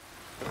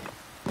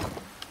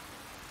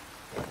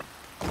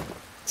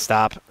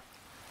 Stop.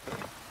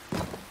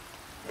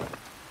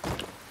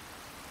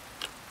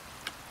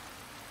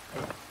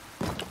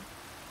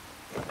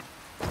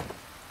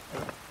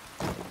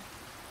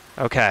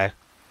 Okay.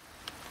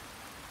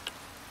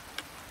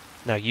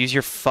 Now use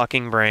your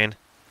fucking brain.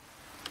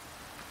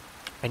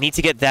 I need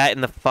to get that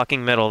in the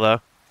fucking middle,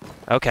 though.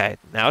 Okay,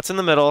 now it's in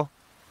the middle.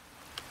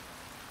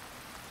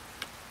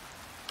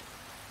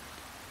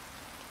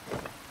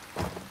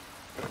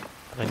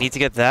 I need to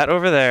get that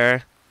over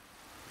there.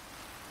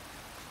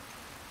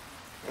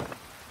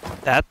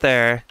 That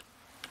there.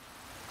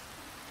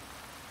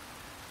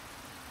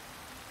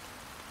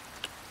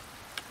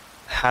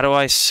 How do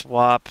I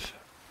swap?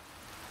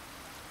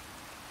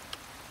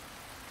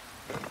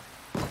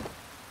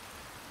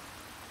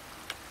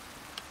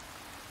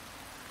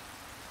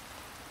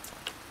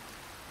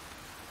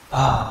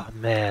 Oh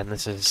man,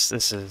 this is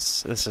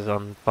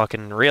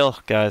unfucking real,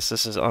 guys.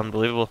 This is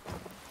unbelievable.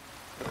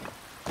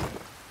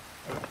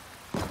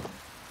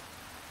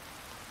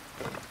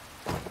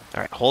 All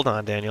right, hold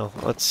on, Daniel.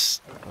 Let's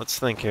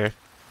think here.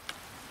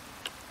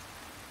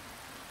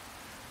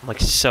 I'm like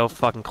so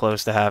fucking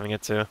close to having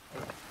it too.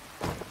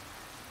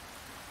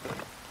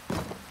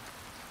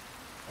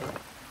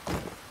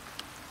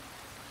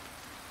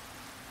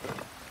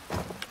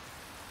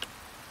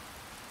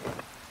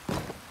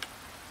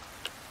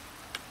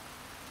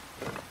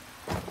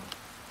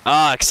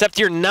 Ah, except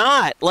you're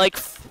not. Like,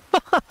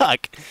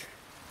 fuck.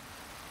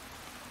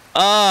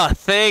 Ah,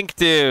 think,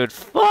 dude.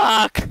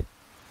 Fuck.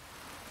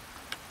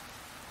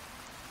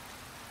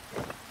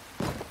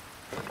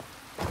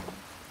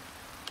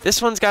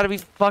 This one's got to be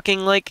fucking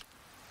like.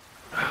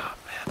 Oh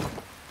man.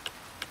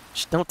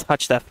 Just don't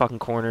touch that fucking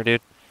corner,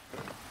 dude.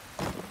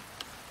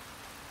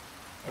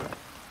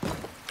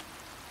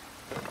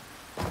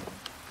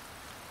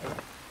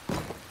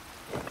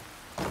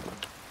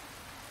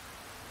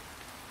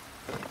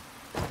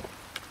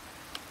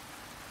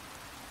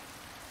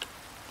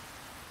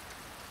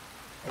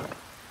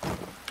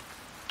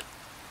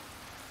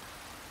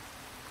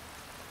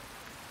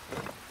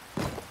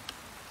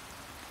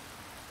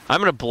 I'm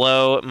gonna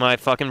blow my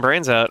fucking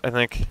brains out, I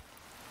think.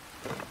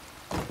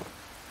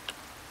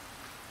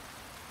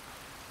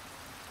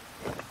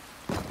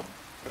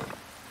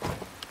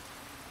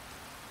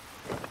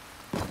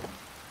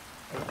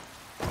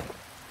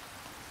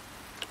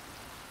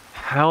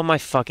 How am I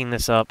fucking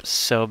this up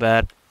so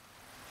bad?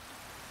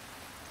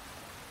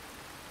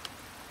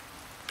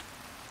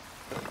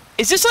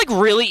 Is this like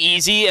really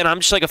easy and I'm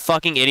just like a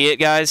fucking idiot,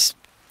 guys?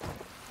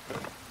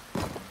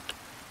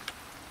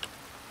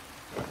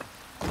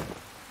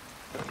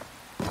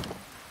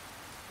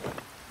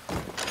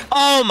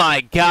 Oh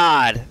my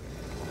god!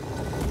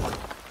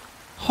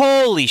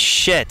 Holy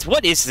shit!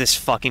 What is this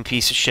fucking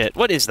piece of shit?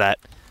 What is that?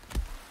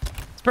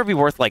 It's probably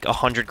worth like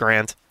 100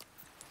 grand.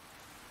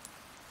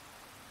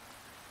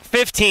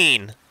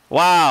 15!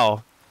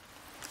 Wow.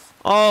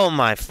 Oh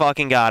my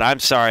fucking god, I'm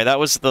sorry. That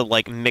was the,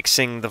 like,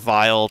 mixing the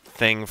vial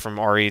thing from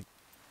RE2?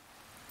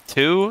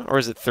 Or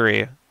is it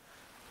 3?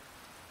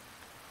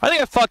 I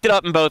think I fucked it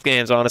up in both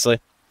games, honestly.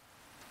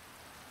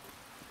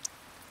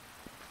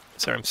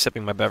 Sorry, I'm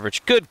sipping my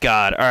beverage. Good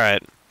god,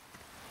 alright.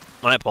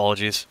 My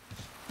apologies.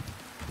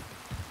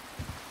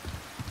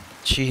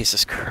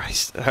 Jesus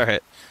Christ,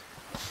 alright.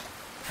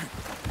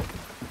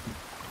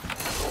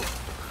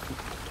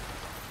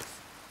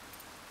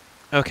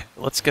 Okay,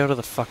 let's go to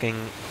the fucking...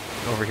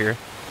 over here.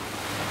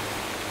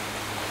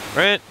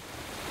 Right?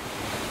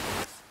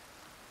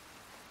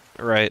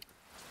 Right.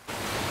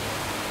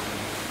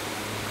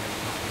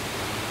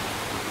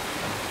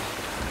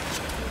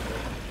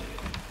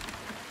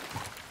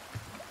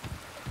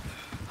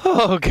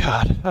 Oh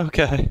god,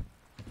 okay.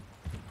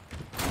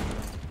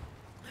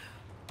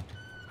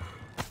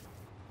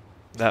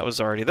 That was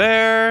already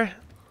there.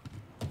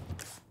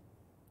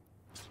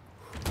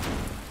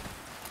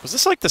 Was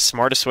this like the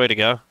smartest way to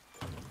go?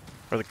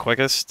 Or the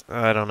quickest?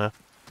 I don't know.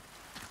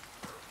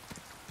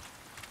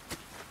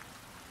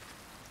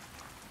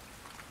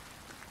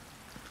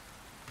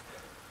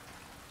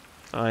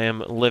 I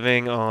am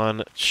living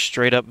on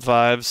straight up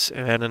vibes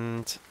and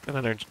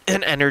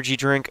an energy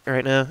drink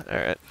right now.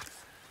 Alright.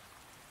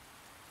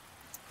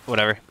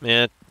 Whatever.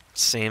 Yeah,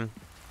 same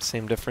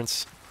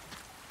difference.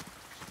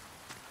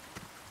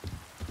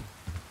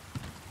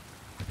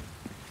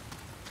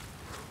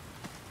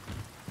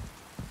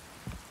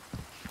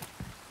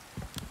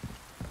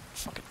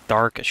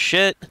 dark as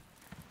shit.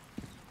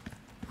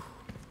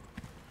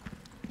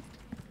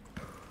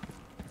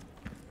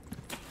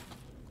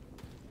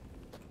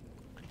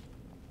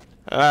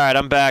 Alright,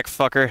 I'm back,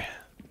 fucker.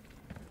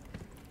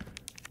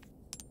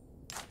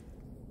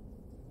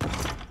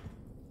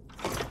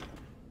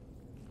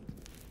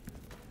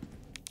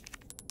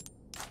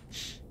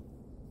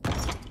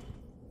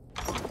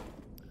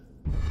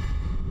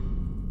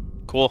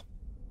 Cool.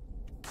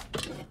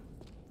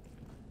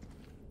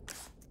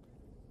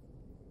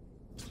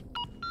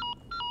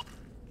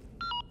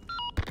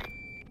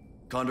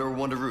 Condor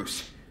 1 to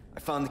Roos. I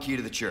found the key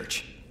to the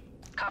church.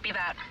 Copy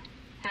that.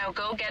 Now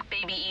go get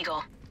Baby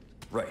Eagle.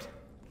 Right.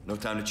 No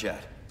time to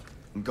chat.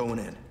 I'm going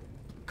in.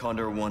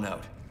 Condor 1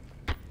 out.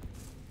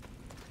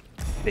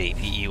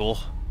 Baby Eagle.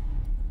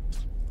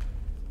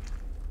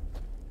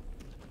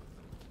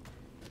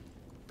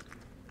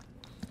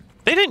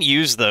 They didn't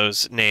use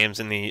those names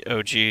in the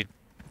OG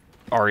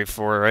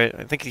RE4, right?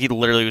 I think he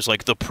literally was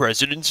like, the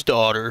president's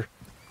daughter.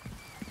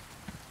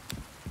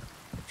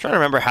 I'm trying to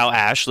remember how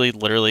Ashley,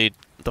 literally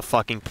the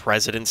fucking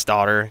president's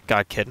daughter,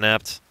 got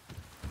kidnapped.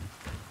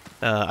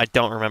 I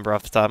don't remember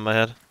off the top of my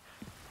head.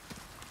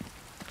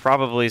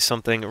 Probably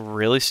something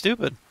really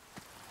stupid.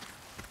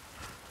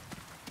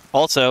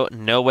 Also,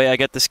 no way I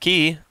get this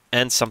key,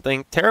 and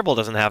something terrible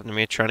doesn't happen to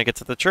me trying to get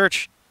to the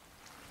church.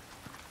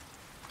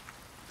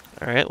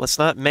 Alright, let's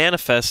not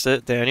manifest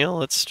it, Daniel.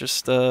 Let's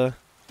just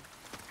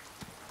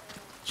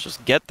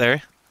get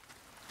there.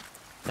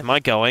 Am I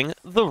going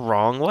the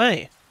wrong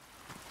way?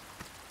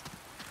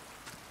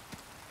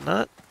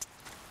 Not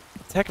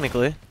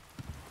technically.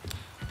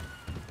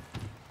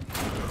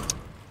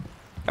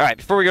 Alright,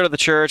 before we go to the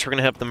church, we're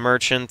gonna hit up the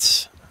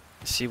merchant.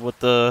 See what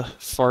the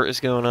fart is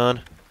going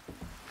on.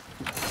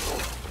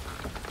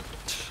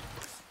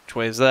 Which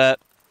way is that?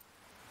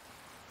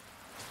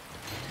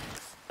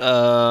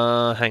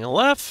 Hang a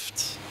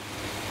left.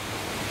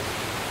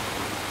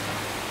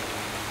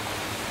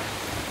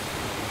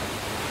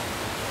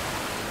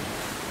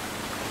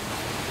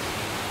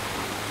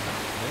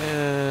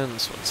 And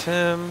this one's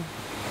him.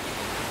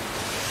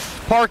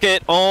 Park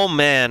it! Oh,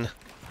 man.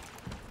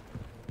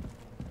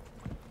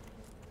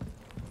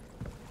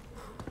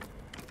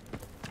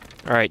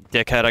 Alright,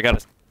 dickhead, I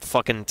got a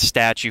fucking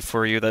statue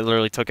for you that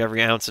literally took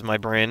every ounce of my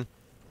brain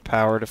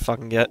power to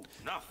fucking get.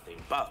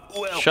 Nothing but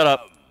welcome. Shut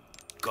up.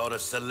 Got a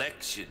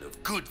selection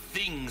of good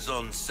things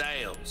on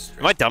sale.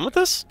 Am I done with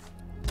this?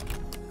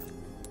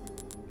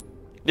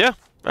 Yeah,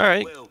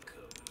 alright. Welcome.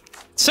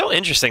 It's so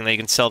interesting that you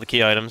can sell the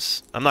key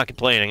items. I'm not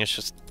complaining, it's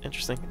just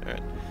interesting.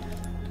 Alright.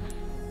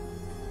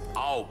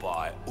 I'll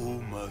buy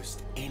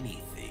almost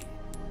anything.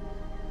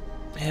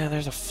 Yeah,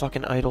 there's a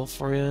fucking idol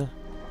for you.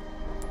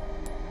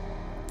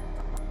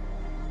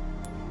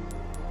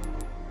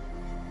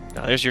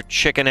 Now, there's your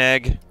chicken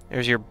egg.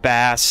 There's your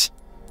bass.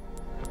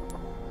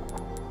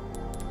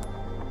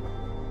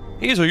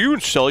 Hazel, you can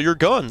sell your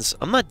guns.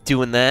 I'm not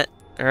doing that.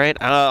 Alright?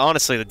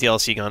 Honestly, the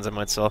DLC guns I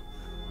might sell.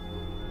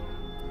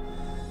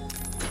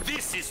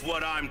 This is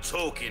what I'm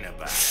talking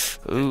about.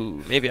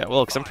 Ooh, maybe I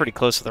will, because I'm pretty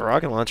close to the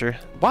rocket launcher.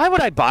 Why would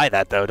I buy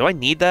that, though? Do I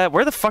need that?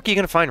 Where the fuck are you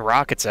going to find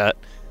rockets at?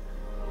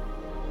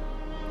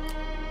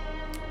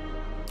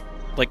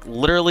 Like,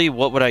 literally,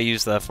 what would I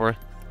use that for?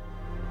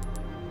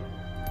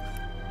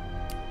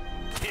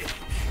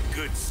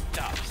 Good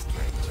stuff,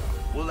 stranger.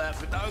 We'll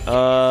have it open.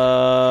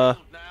 Now.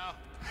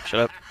 Shut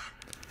up.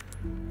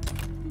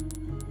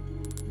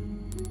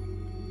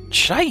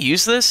 Should I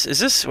use this? Is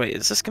this... Wait,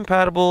 is this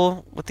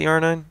compatible with the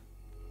R9?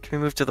 Can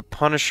we move to the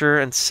Punisher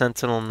and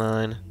Sentinel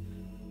 9?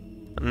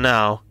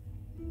 No.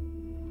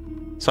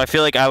 So I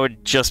feel like I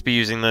would just be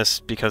using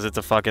this because it's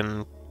a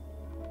fucking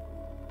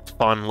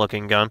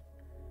fun-looking gun.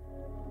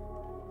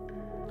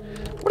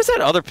 What is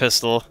that other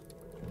pistol?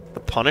 The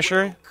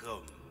Punisher?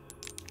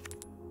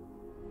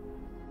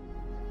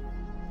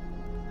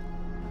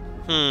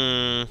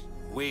 Welcome.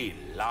 We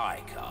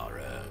like our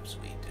herbs,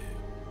 we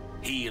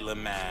do. Heal a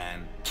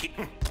man.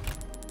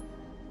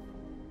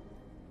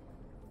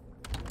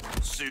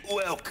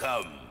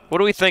 Welcome. What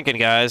are we thinking,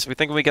 guys? We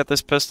think we get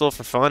this pistol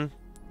for fun?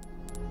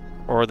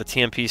 Or the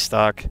TMP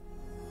stock?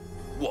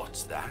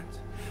 What's that?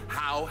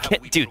 How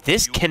have we Dude,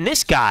 can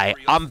this guy...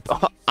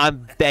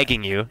 I'm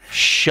begging you.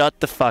 Shut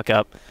the fuck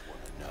up.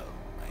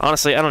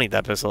 Honestly, I don't need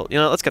that pistol. You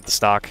know, let's get the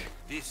stock.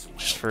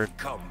 Just for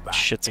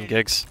shits and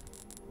gigs.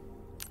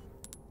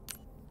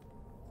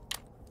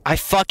 I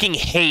fucking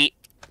hate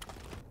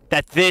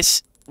that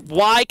this...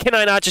 Why can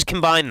I not just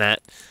combine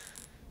that?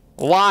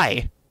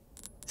 Why?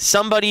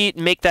 Somebody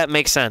make that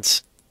make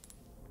sense.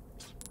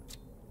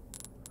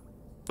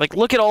 Like,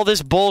 look at all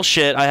this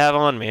bullshit I have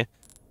on me.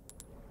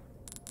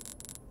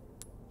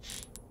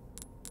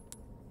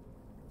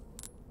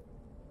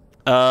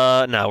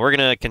 No, we're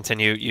gonna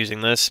continue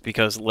using this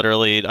because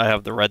literally I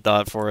have the red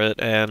dot for it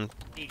and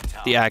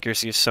the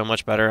accuracy is so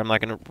much better. I'm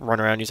not gonna run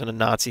around using a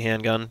Nazi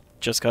handgun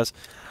just cause.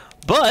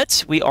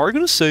 But we are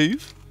gonna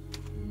save.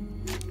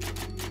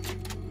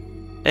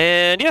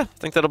 And yeah, I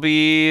think that'll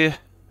be...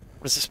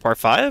 What is this, part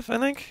 5, I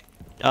think?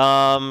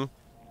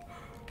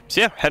 So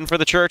yeah, heading for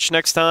the church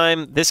next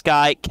time. This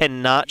guy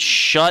cannot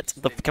shut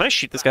the... Can I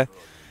shoot this guy?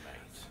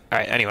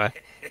 Alright, anyway.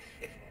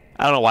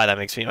 I don't know why that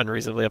makes me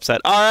unreasonably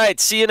upset.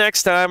 Alright, see you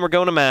next time. We're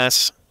going to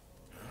Mass.